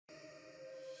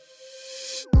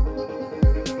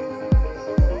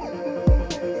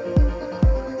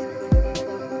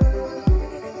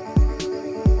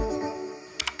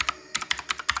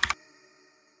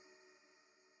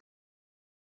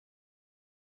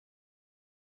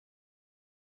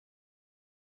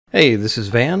Hey, this is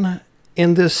Van.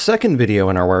 In this second video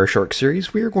in our Wireshark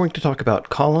series, we are going to talk about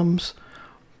columns,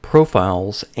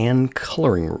 profiles, and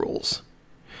coloring rules.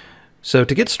 So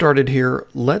to get started here,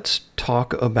 let's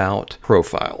talk about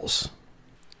profiles,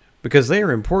 because they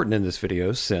are important in this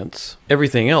video since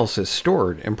everything else is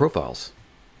stored in profiles.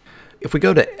 If we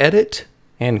go to Edit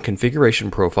and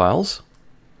Configuration Profiles,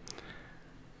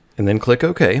 and then click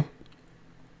OK,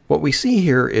 what we see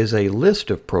here is a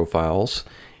list of profiles,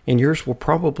 and yours will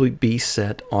probably be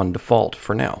set on default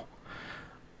for now.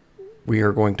 We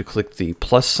are going to click the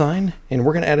plus sign, and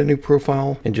we're going to add a new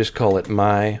profile and just call it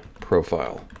My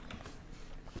Profile.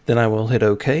 Then I will hit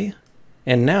OK,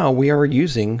 and now we are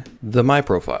using the My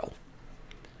Profile.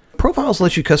 Profiles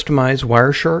let you customize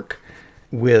Wireshark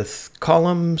with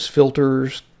columns,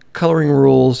 filters, coloring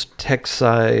rules, text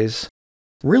size,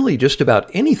 really just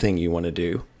about anything you want to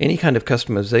do. Any kind of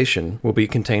customization will be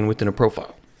contained within a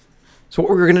profile. So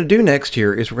what we're going to do next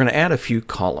here is we're going to add a few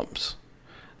columns.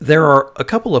 There are a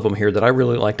couple of them here that I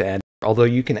really like to add, although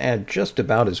you can add just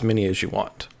about as many as you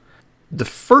want. The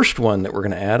first one that we're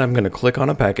going to add, I'm going to click on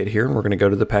a packet here, and we're going to go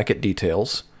to the packet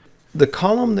details. The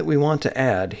column that we want to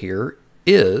add here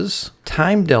is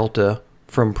time delta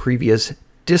from previous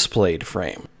displayed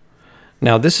frame.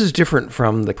 Now this is different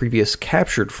from the previous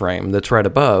captured frame that's right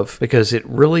above, because it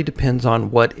really depends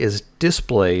on what is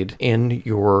displayed in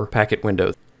your packet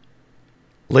window.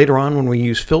 Later on, when we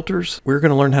use filters, we're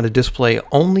going to learn how to display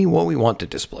only what we want to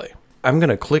display. I'm going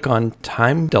to click on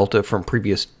time delta from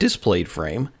previous displayed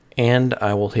frame, and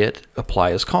I will hit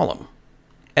apply as column.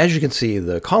 As you can see,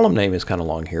 the column name is kind of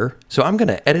long here, so I'm going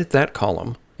to edit that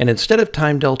column, and instead of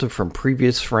time delta from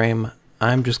previous frame,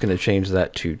 I'm just going to change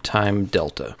that to time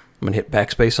delta. I'm going to hit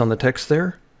backspace on the text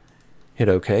there, hit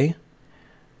OK,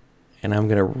 and I'm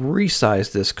going to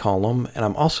resize this column, and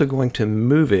I'm also going to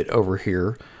move it over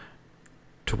here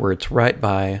to where it's right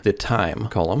by the time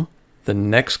column. The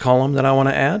next column that I want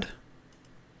to add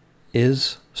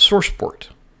is source port.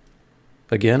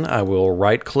 Again, I will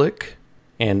right click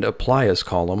and apply as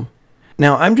column.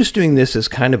 Now I'm just doing this as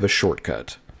kind of a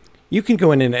shortcut. You can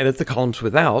go in and edit the columns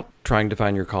without trying to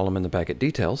find your column in the packet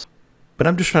details, but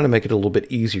I'm just trying to make it a little bit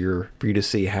easier for you to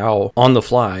see how on the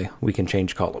fly we can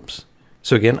change columns.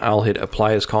 So again, I'll hit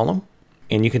apply as column,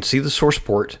 and you can see the source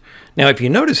port. Now, if you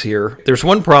notice here, there's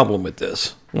one problem with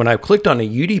this. When I've clicked on a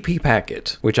UDP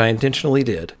packet, which I intentionally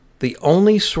did, the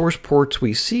only source ports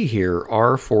we see here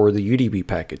are for the UDP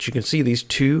packets. You can see these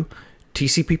two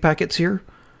TCP packets here.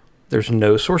 There's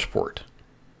no source port.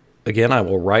 Again, I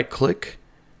will right click,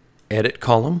 edit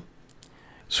column.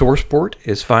 Source port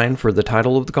is fine for the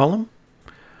title of the column.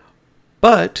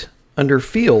 But under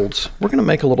fields, we're going to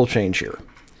make a little change here.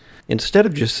 Instead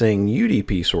of just saying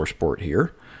UDP source port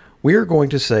here, we are going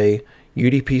to say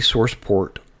UDP source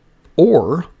port,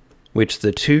 or, which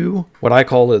the two, what I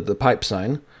call it the pipe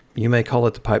sign, you may call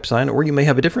it the pipe sign, or you may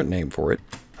have a different name for it.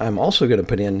 I'm also going to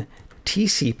put in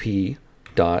tcp.src.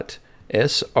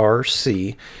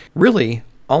 Really,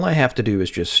 all I have to do is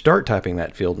just start typing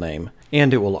that field name,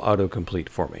 and it will autocomplete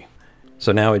for me.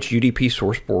 So now it's UDP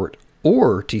source port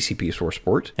or TCP source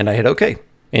port, and I hit OK.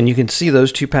 And you can see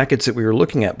those two packets that we were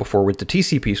looking at before with the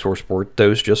TCP source port,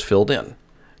 those just filled in.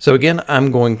 So again, I'm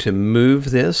going to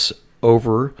move this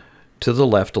over to the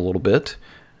left a little bit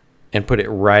and put it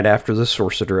right after the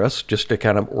source address, just to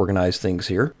kind of organize things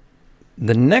here.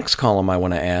 The next column I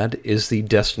want to add is the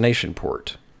destination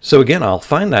port. So again, I'll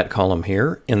find that column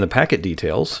here in the packet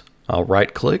details. I'll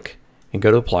right click and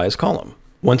go to apply as column.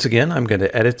 Once again, I'm going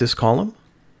to edit this column.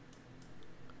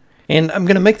 And I'm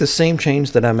going to make the same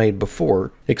change that I made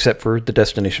before, except for the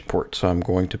destination port. So I'm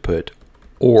going to put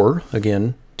OR,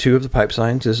 again, two of the pipe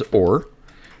signs is OR,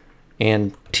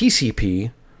 and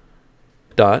TCP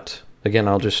dot, again,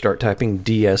 I'll just start typing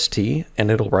DST,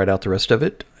 and it'll write out the rest of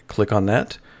it. Click on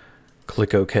that,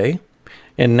 click OK.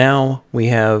 And now we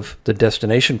have the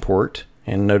destination port,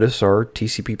 and notice our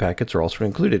TCP packets are also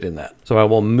included in that. So I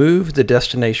will move the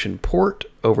destination port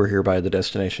over here by the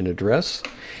destination address.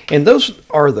 And those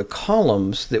are the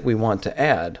columns that we want to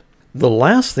add. The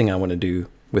last thing I want to do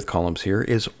with columns here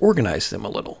is organize them a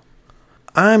little.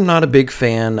 I'm not a big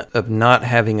fan of not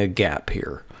having a gap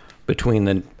here between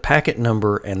the packet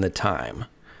number and the time.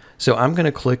 So I'm going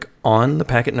to click on the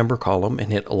packet number column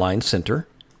and hit align center.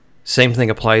 Same thing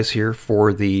applies here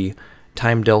for the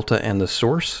time delta and the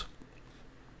source.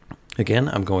 Again,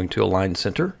 I'm going to align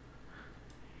center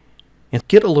and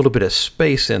get a little bit of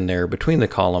space in there between the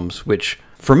columns, which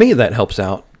for me that helps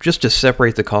out just to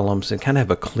separate the columns and kind of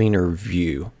have a cleaner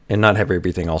view and not have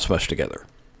everything all smushed together.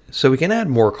 So we can add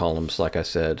more columns, like I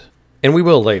said, and we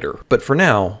will later, but for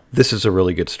now, this is a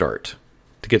really good start.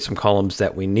 to get some columns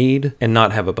that we need and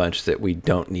not have a bunch that we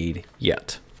don't need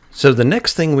yet. So the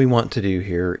next thing we want to do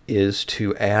here is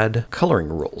to add coloring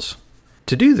rules.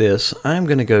 To do this, I'm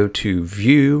going to go to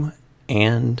View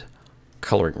and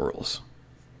Coloring Rules.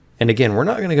 And again, we're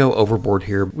not going to go overboard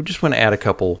here. We just want to add a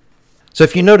couple. So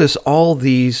if you notice, all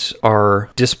these are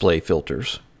display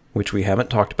filters, which we haven't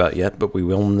talked about yet, but we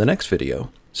will in the next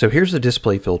video. So here's the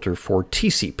display filter for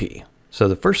TCP. So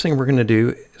the first thing we're going to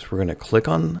do is we're going to click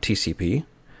on TCP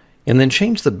and then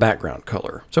change the background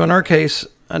color. So in our case,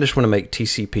 I just want to make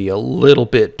TCP a little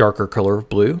bit darker color of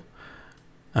blue.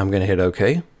 I'm going to hit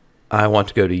OK. I want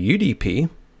to go to UDP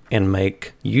and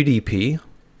make UDP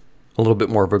a little bit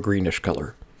more of a greenish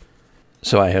color.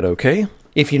 So I hit OK.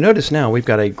 If you notice now, we've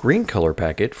got a green color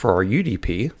packet for our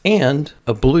UDP and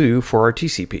a blue for our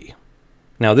TCP.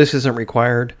 Now this isn't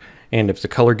required, and if the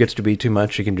color gets to be too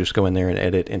much, you can just go in there and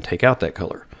edit and take out that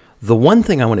color. The one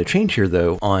thing I want to change here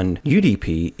though on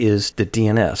UDP is the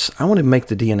DNS. I want to make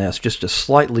the DNS just a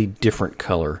slightly different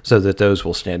color so that those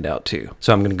will stand out too.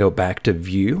 So I'm going to go back to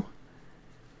View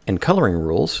and Coloring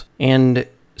Rules, and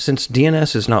since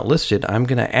DNS is not listed, I'm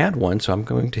going to add one, so I'm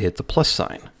going to hit the plus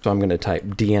sign. So I'm going to type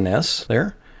DNS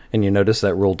there, and you notice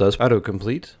that rule does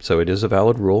autocomplete, so it is a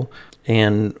valid rule.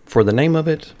 And for the name of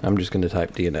it, I'm just going to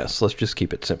type DNS. Let's just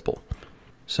keep it simple.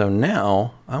 So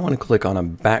now I want to click on a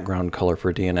background color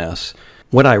for DNS.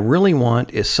 What I really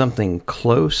want is something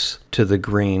close to the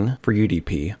green for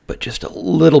UDP, but just a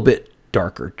little bit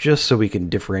darker, just so we can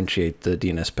differentiate the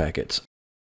DNS packets.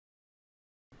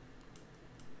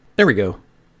 There we go.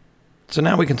 So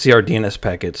now we can see our DNS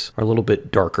packets are a little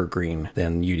bit darker green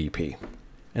than UDP.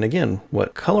 And again,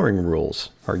 what coloring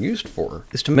rules are used for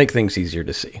is to make things easier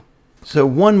to see. So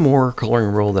one more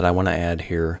coloring rule that I want to add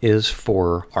here is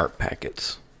for ARP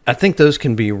packets. I think those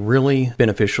can be really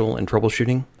beneficial in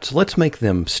troubleshooting. So let's make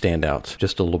them stand out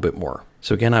just a little bit more.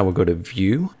 So again, I will go to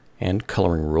View and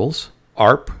Coloring Rules.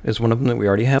 ARP is one of them that we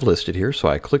already have listed here. So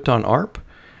I clicked on ARP.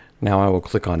 Now I will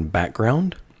click on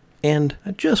Background. And I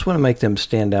just want to make them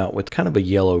stand out with kind of a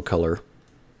yellow color.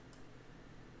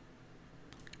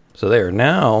 So there,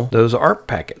 now those ARP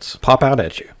packets pop out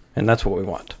at you, and that's what we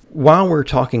want. While we're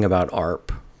talking about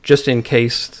ARP, just in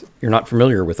case you're not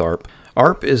familiar with ARP,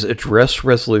 ARP is Address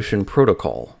Resolution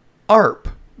Protocol. ARP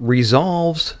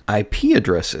resolves IP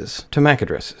addresses to MAC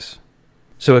addresses.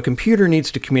 So a computer needs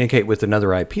to communicate with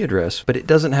another IP address, but it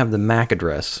doesn't have the MAC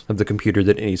address of the computer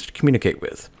that it needs to communicate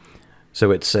with.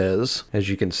 So it says, as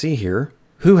you can see here,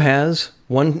 who has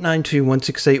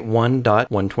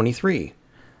 192.168.1.123?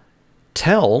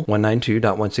 Tell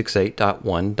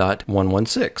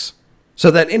 192.168.1.116.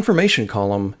 So that information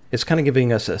column is kind of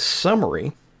giving us a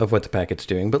summary of what the packet's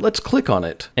doing, but let's click on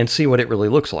it and see what it really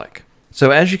looks like.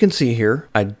 So as you can see here,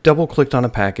 I double-clicked on a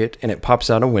packet and it pops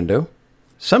out a window.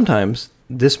 Sometimes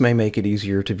this may make it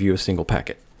easier to view a single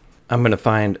packet. I'm going to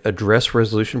find Address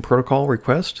Resolution Protocol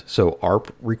Request, so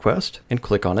ARP request, and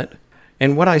click on it.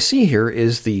 And what I see here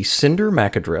is the sender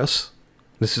MAC address.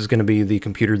 This is going to be the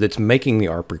computer that's making the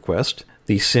ARP request.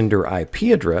 The sender IP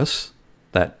address,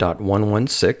 that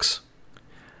 .116.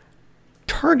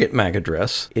 Target MAC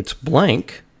address, it's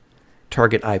blank.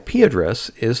 Target IP address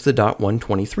is the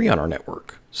 .123 on our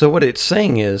network. So what it's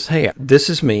saying is, hey, this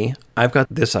is me. I've got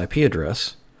this IP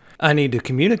address. I need to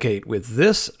communicate with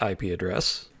this IP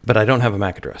address, but I don't have a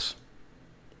MAC address.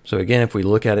 So again, if we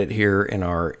look at it here in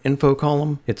our info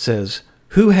column, it says,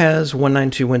 who has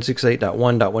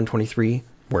 192.168.1.123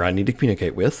 where I need to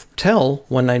communicate with? Tell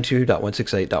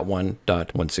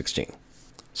 192.168.1.116.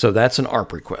 So that's an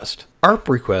ARP request. ARP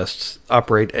requests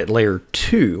operate at layer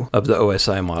 2 of the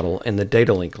OSI model in the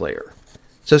data link layer.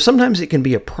 So sometimes it can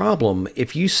be a problem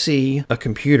if you see a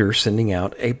computer sending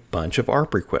out a bunch of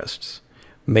ARP requests.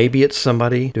 Maybe it's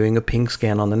somebody doing a ping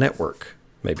scan on the network.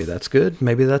 Maybe that's good,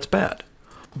 maybe that's bad.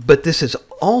 But this is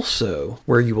also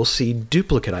where you will see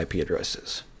duplicate IP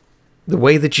addresses. The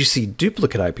way that you see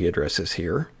duplicate IP addresses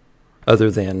here,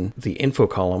 other than the info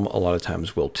column a lot of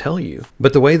times will tell you,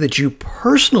 but the way that you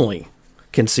personally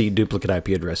can see duplicate IP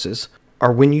addresses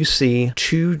are when you see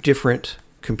two different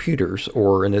computers,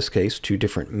 or in this case, two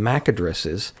different MAC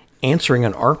addresses, answering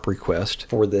an ARP request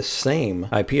for this same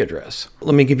IP address.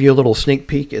 Let me give you a little sneak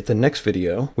peek at the next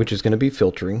video, which is going to be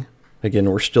filtering. Again,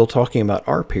 we're still talking about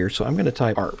ARP here, so I'm going to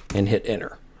type ARP and hit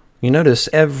enter. You notice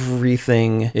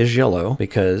everything is yellow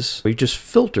because we just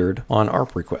filtered on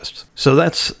ARP requests. So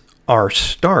that's our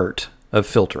start of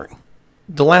filtering.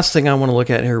 The last thing I want to look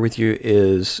at here with you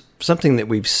is something that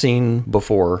we've seen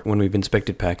before when we've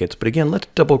inspected packets. But again, let's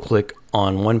double click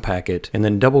on one packet and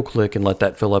then double click and let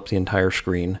that fill up the entire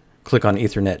screen. Click on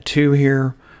Ethernet 2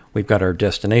 here. We've got our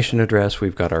destination address,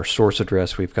 we've got our source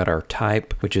address, we've got our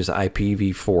type, which is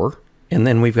IPv4. And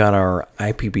then we've got our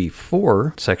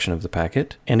IPv4 section of the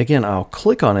packet. And again, I'll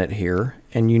click on it here,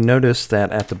 and you notice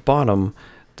that at the bottom,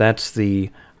 that's the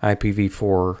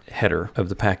IPv4 header of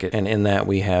the packet. And in that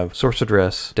we have source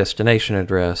address, destination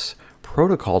address,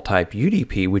 protocol type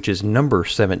UDP, which is number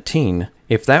 17.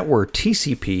 If that were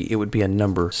TCP, it would be a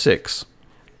number 6.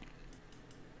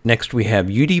 Next we have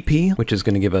UDP, which is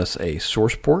going to give us a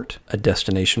source port, a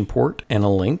destination port, and a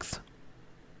length.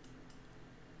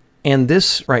 And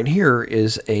this right here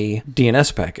is a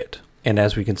DNS packet. And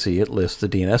as we can see, it lists the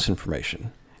DNS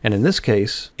information. And in this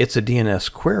case, it's a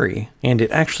DNS query, and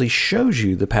it actually shows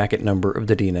you the packet number of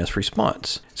the DNS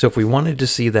response. So if we wanted to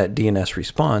see that DNS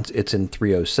response, it's in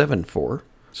 3074.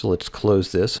 So let's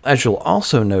close this. As you'll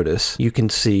also notice, you can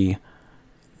see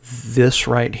this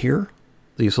right here,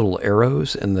 these little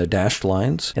arrows and the dashed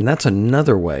lines. And that's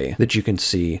another way that you can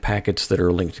see packets that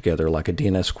are linked together, like a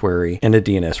DNS query and a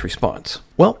DNS response.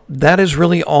 Well, that is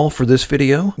really all for this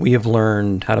video. We have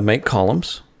learned how to make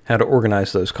columns, how to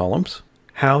organize those columns,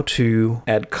 how to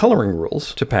add coloring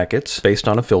rules to packets based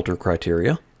on a filter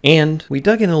criteria, and we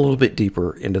dug in a little bit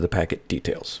deeper into the packet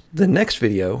details. The next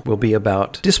video will be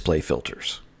about display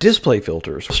filters. Display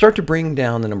filters will start to bring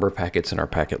down the number of packets in our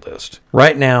packet list.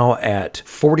 Right now at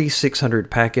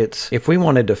 4,600 packets, if we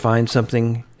wanted to find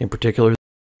something in particular,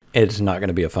 it's not going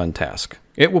to be a fun task.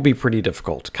 It will be pretty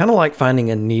difficult, kind of like finding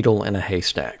a needle in a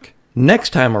haystack.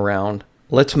 Next time around,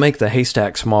 let's make the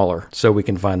haystack smaller so we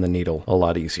can find the needle a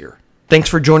lot easier. Thanks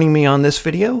for joining me on this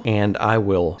video, and I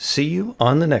will see you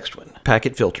on the next one.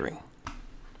 Packet filtering.